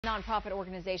Nonprofit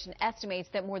organization estimates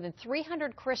that more than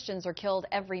 300 Christians are killed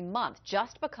every month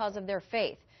just because of their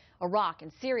faith. Iraq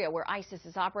and Syria, where ISIS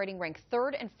is operating, rank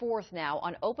third and fourth now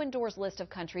on Open Doors' list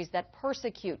of countries that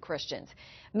persecute Christians.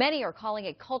 Many are calling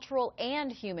it cultural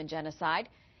and human genocide.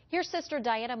 Here's Sister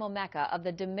Diana Momeka of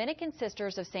the Dominican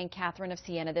Sisters of St. Catherine of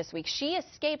Siena this week. She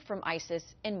escaped from ISIS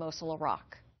in Mosul,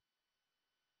 Iraq.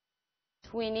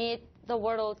 We need the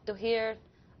world to hear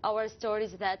our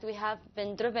stories that we have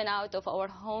been driven out of our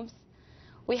homes.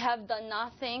 We have done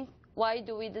nothing. Why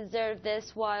do we deserve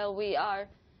this while we are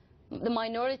the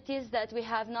minorities that we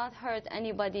have not hurt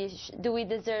anybody? Do we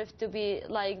deserve to be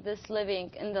like this,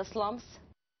 living in the slums?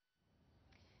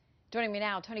 Joining me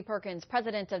now, Tony Perkins,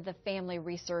 president of the Family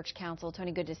Research Council.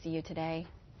 Tony, good to see you today.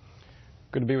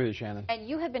 Good to be with you, Shannon. And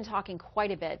you have been talking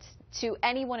quite a bit to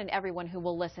anyone and everyone who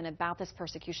will listen about this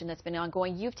persecution that's been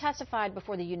ongoing. You've testified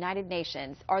before the United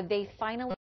Nations. Are they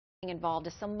finally getting involved?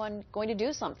 Is someone going to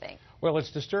do something? Well,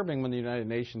 it's disturbing when the United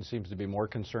Nations seems to be more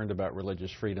concerned about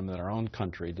religious freedom than our own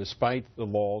country, despite the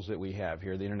laws that we have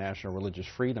here. The International Religious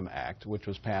Freedom Act, which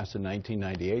was passed in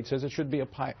 1998, says it should be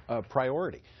a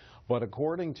priority. But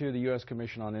according to the U.S.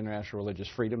 Commission on International Religious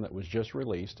Freedom that was just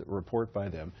released, a report by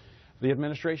them, the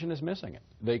administration is missing it.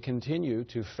 They continue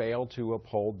to fail to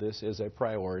uphold this as a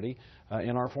priority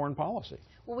in our foreign policy.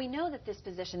 Well, we know that this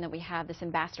position that we have, this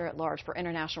ambassador at large for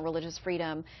international religious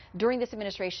freedom, during this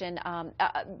administration,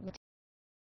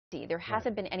 there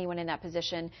hasn't been anyone in that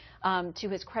position. To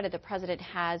his credit, the president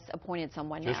has appointed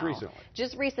someone now. Just recently.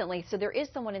 Just recently. So there is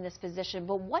someone in this position.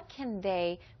 But what can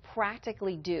they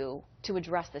practically do to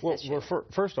address this issue? Well,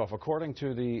 first off, according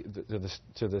to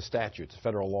the statutes,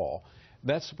 federal law,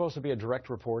 that's supposed to be a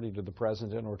direct reporting to the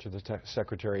President or to the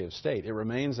Secretary of State. It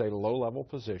remains a low-level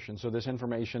position, so this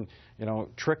information,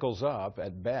 trickles up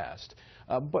at best.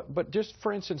 But just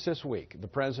for instance, this week, the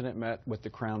President met with the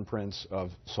Crown Prince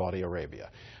of Saudi Arabia.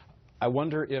 I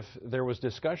wonder if there was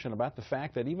discussion about the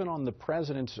fact that even on the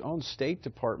President's own State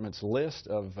Department's list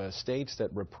of states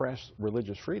that repress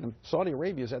religious freedom, Saudi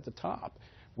Arabia is at the top.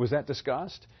 Was that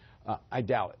discussed? I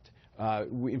doubt it.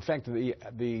 In fact,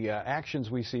 the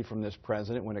actions we see from this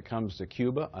president when it comes to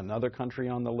Cuba, another country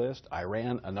on the list,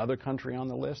 Iran, another country on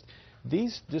the list,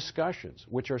 these discussions,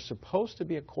 which are supposed to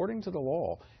be, according to the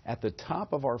law, at the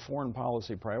top of our foreign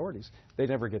policy priorities, they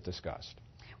never get discussed.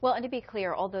 Well, and to be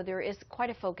clear, although there is quite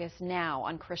a focus now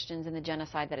on Christians and the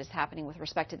genocide that is happening with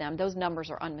respect to them, those numbers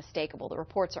are unmistakable. The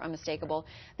reports are unmistakable.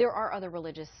 There are other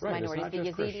religious minorities, the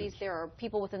Yazidis. Christians. There are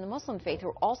people within the Muslim faith who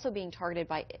are also being targeted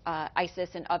by ISIS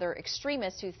and other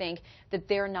extremists who think that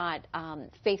they're not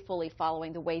faithfully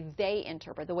following the way they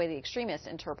interpret, the way the extremists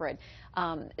interpret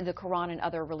the Quran and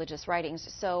other religious writings.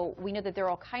 So we know that there are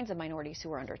all kinds of minorities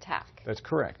who are under attack. That's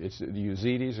correct. It's the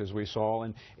Yazidis, as we saw,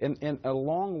 and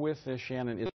along with this,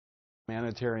 Shannon, it's a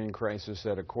humanitarian crisis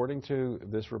that, according to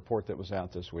this report that was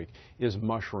out this week, is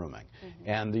mushrooming.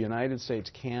 And the United States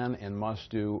can and must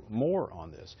do more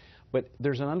on this. But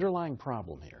there's an underlying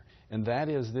problem here, and that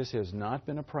is this has not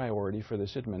been a priority for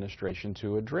this administration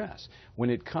to address. When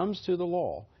it comes to the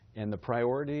law and the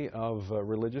priority of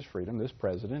religious freedom, this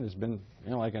president has been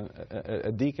like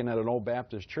a deacon at an old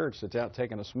Baptist church that's out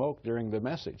taking a smoke during the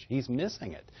message. He's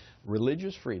missing it.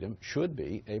 Religious freedom should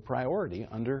be a priority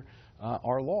under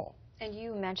our law. And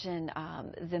you mentioned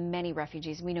the many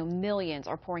refugees. We know millions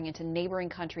are pouring into neighboring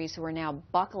countries who are now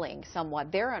buckling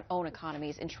somewhat their own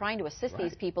economies and trying to assist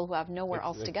these people who have nowhere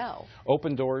else to go.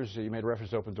 Open Doors, you made reference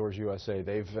to Open Doors USA.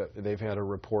 They've had a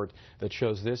report that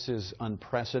shows this is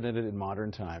unprecedented in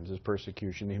modern times, this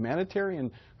persecution. The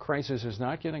humanitarian crisis is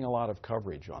not getting a lot of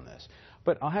coverage on this.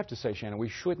 But I'll have to say, Shannon, we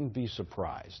shouldn't be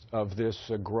surprised of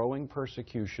this growing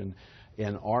persecution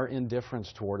and our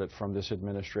indifference toward it from this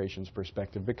administration's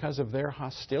perspective because of their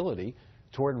hostility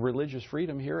toward religious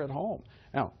freedom here at home.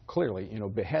 Now, clearly,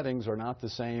 beheadings are not the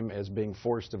same as being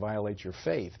forced to violate your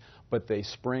faith, but they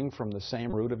spring from the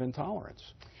same root of intolerance.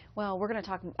 Well, we're going to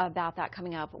talk about that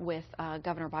coming up with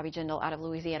Governor Bobby Jindal out of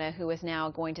Louisiana, who is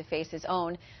now going to face his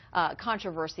own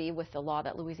controversy with the law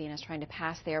that Louisiana is trying to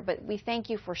pass there. But we thank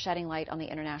you for shedding light on the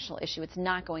international issue. It's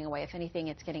not going away. If anything,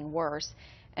 it's getting worse.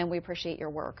 And we appreciate your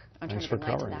work on trying to bring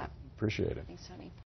light to that. Appreciate it. Thanks, Tony.